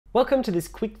Welcome to this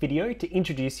quick video to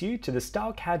introduce you to the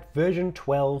StyleCAD version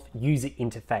 12 user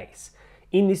interface.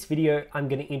 In this video, I'm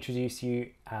going to introduce you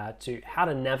to how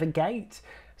to navigate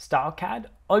StyleCAD,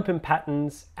 open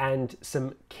patterns, and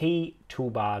some key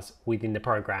toolbars within the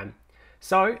program.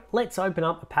 So let's open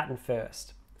up a pattern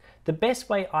first. The best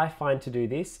way I find to do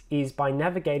this is by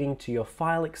navigating to your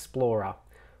File Explorer.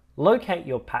 Locate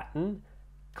your pattern,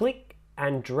 click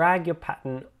and drag your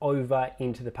pattern over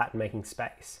into the pattern making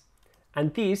space.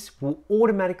 And this will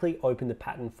automatically open the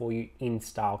pattern for you in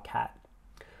StyleCAD.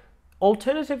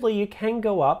 Alternatively, you can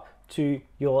go up to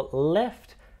your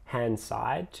left hand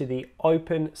side to the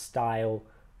Open Style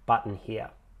button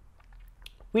here,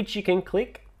 which you can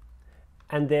click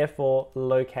and therefore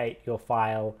locate your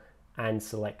file and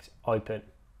select Open.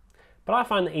 But I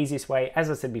find the easiest way,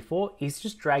 as I said before, is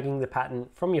just dragging the pattern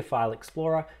from your File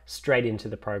Explorer straight into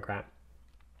the program.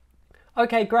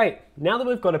 Okay, great. Now that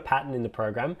we've got a pattern in the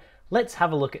program, let's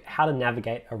have a look at how to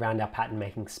navigate around our pattern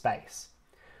making space.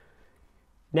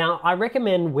 Now, I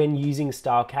recommend when using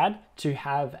StyleCAD to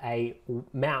have a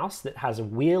mouse that has a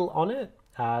wheel on it,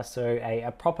 so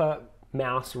a proper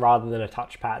mouse rather than a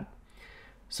touchpad.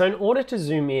 So in order to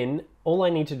zoom in, all I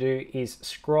need to do is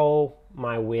scroll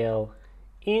my wheel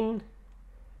in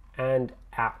and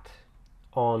out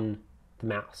on the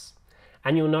mouse.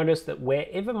 And you'll notice that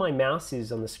wherever my mouse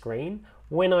is on the screen,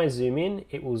 when I zoom in,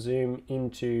 it will zoom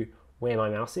into where my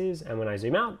mouse is, and when I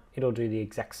zoom out, it'll do the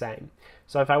exact same.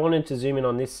 So if I wanted to zoom in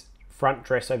on this front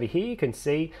dress over here, you can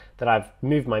see that I've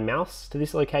moved my mouse to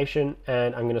this location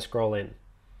and I'm gonna scroll in,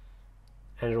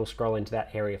 and it'll scroll into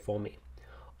that area for me.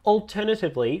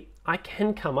 Alternatively, I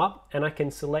can come up and I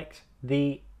can select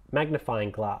the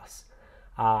magnifying glass.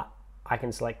 I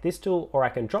can select this tool, or I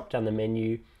can drop down the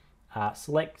menu,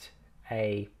 select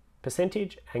a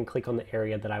percentage and click on the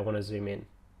area that I want to zoom in.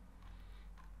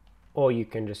 Or you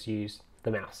can just use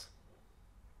the mouse.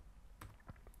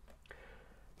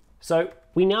 So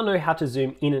we now know how to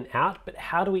zoom in and out, but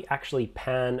how do we actually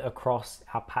pan across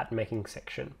our pattern making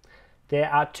section? There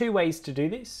are two ways to do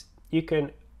this. You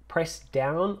can press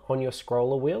down on your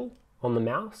scroller wheel on the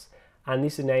mouse, and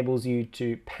this enables you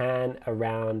to pan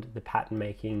around the pattern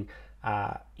making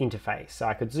interface. So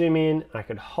I could zoom in, I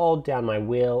could hold down my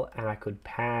wheel, and I could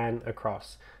pan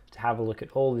across to have a look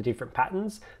at all the different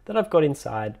patterns that I've got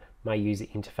inside my user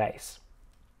interface.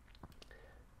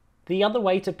 The other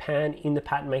way to pan in the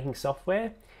pattern making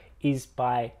software is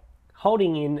by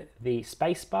holding in the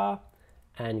spacebar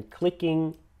and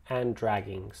clicking and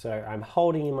dragging. So I'm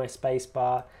holding in my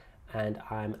spacebar and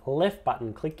I'm left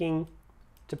button clicking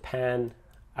to pan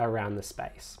around the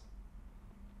space.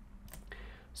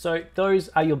 So those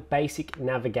are your basic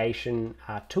navigation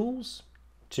tools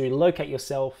to locate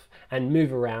yourself and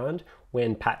move around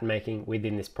when pattern making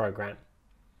within this program.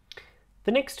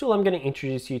 The next tool I'm going to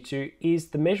introduce you to is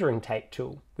the measuring tape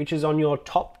tool, which is on your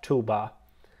top toolbar.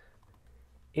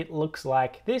 It looks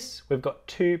like this. We've got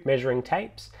two measuring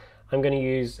tapes. I'm going to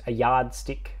use a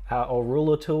yardstick or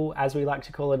ruler tool, as we like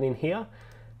to call it in here.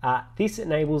 This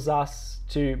enables us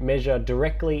to measure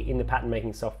directly in the pattern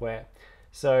making software.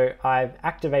 So I've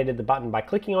activated the button by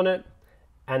clicking on it,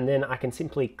 and then I can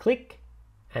simply click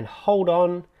and hold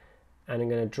on, and I'm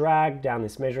going to drag down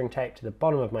this measuring tape to the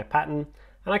bottom of my pattern,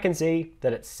 and I can see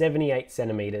that it's 78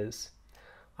 centimeters.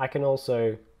 I can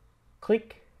also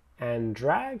click and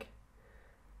drag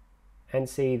and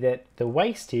see that the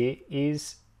waist here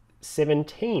is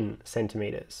 17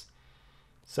 centimeters.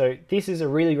 So this is a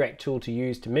really great tool to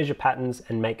use to measure patterns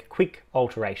and make quick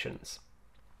alterations.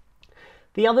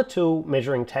 The other tool,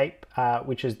 measuring tape,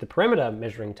 which is the perimeter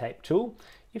measuring tape tool,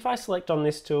 if I select on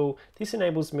this tool, this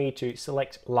enables me to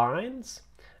select lines.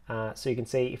 So you can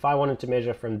see if I wanted to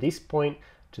measure from this point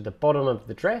to the bottom of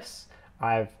the dress,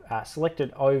 I've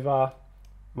selected over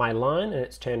my line and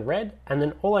it's turned red, and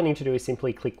then all I need to do is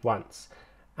simply click once.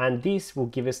 And this will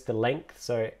give us the length.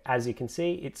 So as you can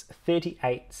see, it's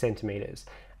 38 centimeters.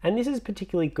 And this is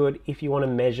particularly good if you want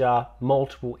to measure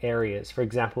multiple areas. For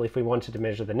example, if we wanted to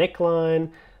measure the neckline,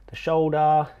 the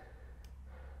shoulder,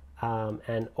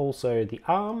 and also the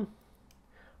arm,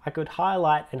 I could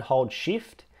highlight and hold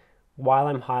Shift while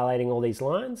I'm highlighting all these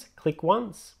lines, click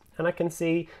once, and I can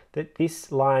see that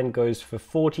this line goes for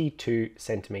 42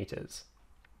 centimeters.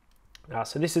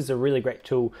 So this is a really great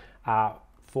tool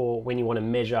for when you want to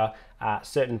measure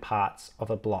certain parts of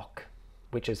a block,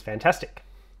 which is fantastic.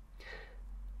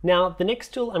 Now, the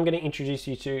next tool I'm going to introduce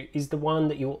you to is the one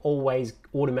that you will always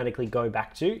automatically go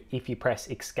back to if you press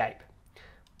Escape.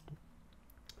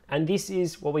 And this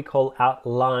is what we call our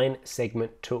line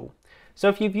segment tool. So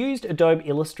if you've used Adobe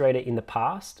Illustrator in the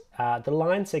past, the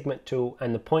line segment tool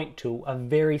and the point tool are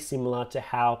very similar to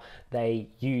how they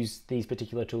use these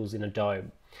particular tools in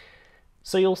Adobe.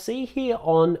 So you'll see here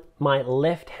on my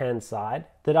left-hand side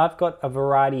that I've got a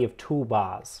variety of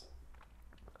toolbars.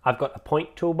 I've got a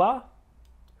point toolbar,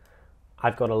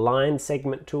 I've got a line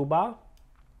segment toolbar,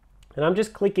 and I'm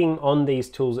just clicking on these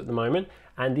tools at the moment,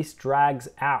 and this drags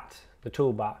out the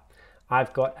toolbar.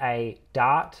 I've got a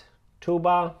dart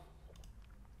toolbar,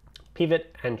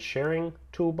 pivot and sharing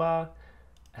toolbar,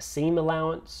 a seam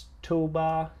allowance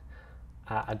toolbar,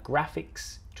 a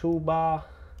graphics toolbar,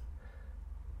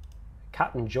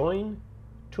 cut and join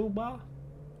toolbar.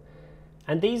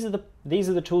 And these are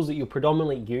the tools that you'll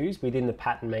predominantly use within the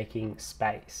pattern making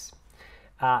space.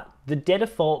 The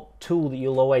default tool that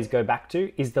you'll always go back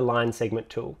to is the line segment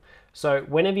tool. So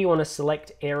whenever you want to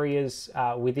select areas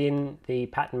within the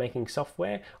pattern making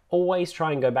software, always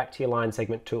try and go back to your line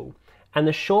segment tool. And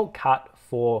the shortcut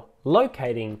for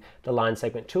locating the line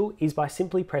segment tool is by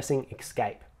simply pressing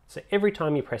escape. So every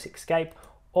time you press escape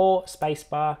or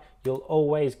spacebar, you'll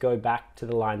always go back to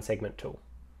the line segment tool.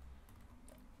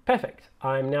 Perfect.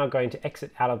 I'm now going to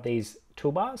exit out of these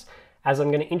toolbars, as I'm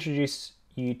going to introduce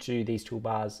you to these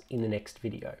toolbars in the next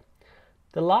video.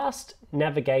 The last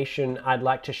navigation I'd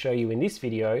like to show you in this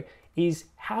video is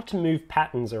how to move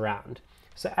patterns around.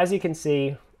 So as you can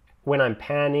see, when I'm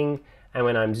panning and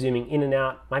when I'm zooming in and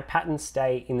out, my patterns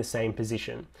stay in the same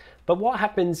position. But what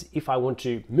happens if I want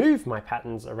to move my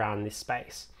patterns around this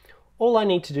space? All I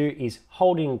need to do is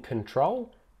holding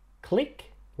Control,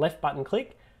 click, left button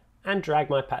click, and drag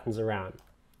my patterns around.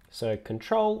 So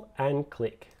Control and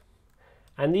click.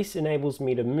 And this enables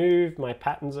me to move my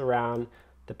patterns around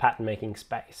the pattern making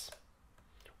space,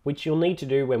 which you'll need to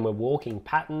do when we're walking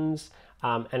patterns,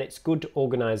 and it's good to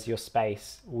organize your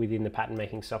space within the pattern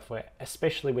making software,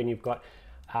 especially when you've got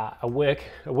a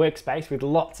workspace with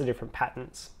lots of different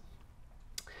patterns.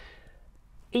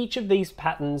 Each of these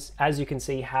patterns, as you can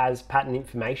see, has pattern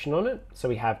information on it. So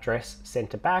we have dress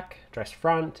center back, dress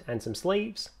front, and some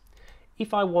sleeves.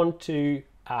 If I want to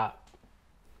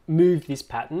move this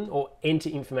pattern or enter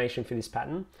information for this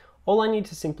pattern, all I need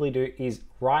to simply do is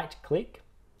right click.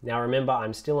 Now remember,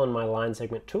 I'm still on my line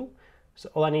segment tool. So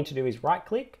all I need to do is right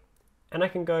click and I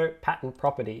can go pattern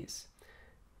properties.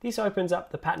 This opens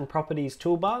up the pattern properties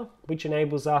toolbar, which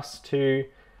enables us to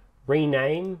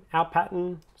rename our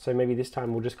pattern. So maybe this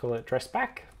time we'll just call it dress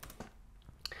back.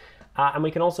 And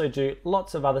we can also do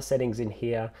lots of other settings in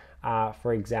here.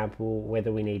 For example,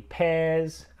 whether we need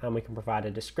pairs, and we can provide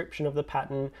a description of the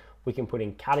pattern. We can put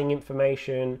in cutting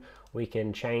information. We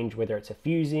can change whether it's a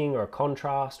fusing or a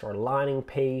contrast or a lining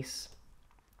piece.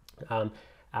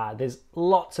 There's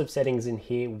lots of settings in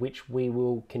here which we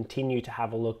will continue to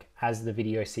have a look as the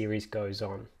video series goes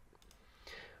on.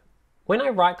 When I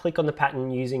right click on the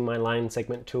pattern using my line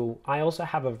segment tool, I also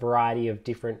have a variety of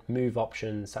different move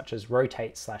options such as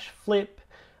rotate / flip.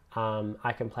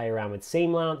 I can play around with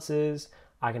seam allowances.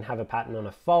 I can have a pattern on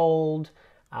a fold,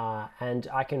 and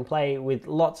I can play with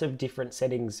lots of different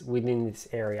settings within this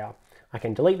area. I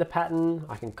can delete the pattern,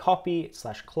 I can copy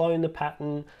 / clone the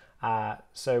pattern.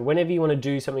 So whenever you want to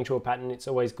do something to a pattern, it's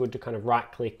always good to kind of right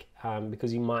click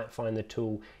because you might find the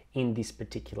tool in this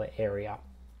particular area.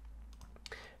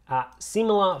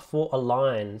 Similar for a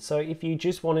line. So if you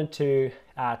just wanted to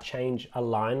change a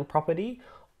line property,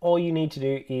 all you need to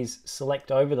do is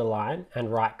select over the line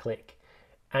and right click.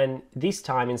 And this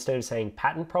time, instead of saying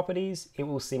pattern properties, it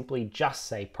will simply just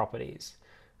say properties.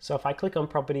 So if I click on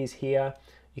properties here,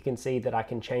 you can see that I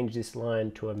can change this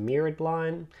line to a mirrored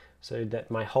line so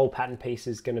that my whole pattern piece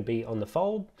is going to be on the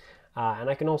fold. And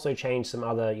I can also change some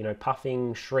other,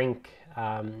 puffing, shrink,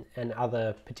 and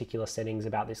other particular settings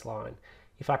about this line.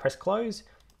 If I press close,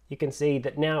 you can see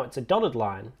that now it's a dotted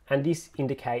line, and this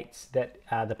indicates that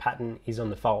the pattern is on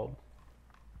the fold,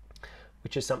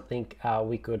 which is something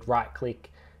we could right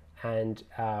click, and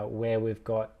where we've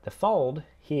got the fold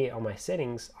here on my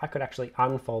settings, I could actually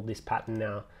unfold this pattern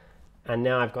now. And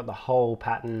now I've got the whole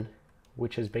pattern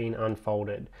which has been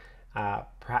unfolded.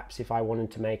 Perhaps if I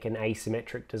wanted to make an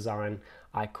asymmetric design,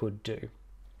 I could do.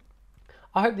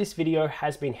 I hope this video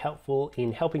has been helpful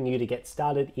in helping you to get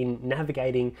started in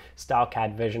navigating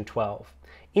StyleCAD version 12.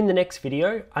 In the next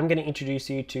video, I'm going to introduce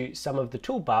you to some of the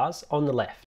toolbars on the left.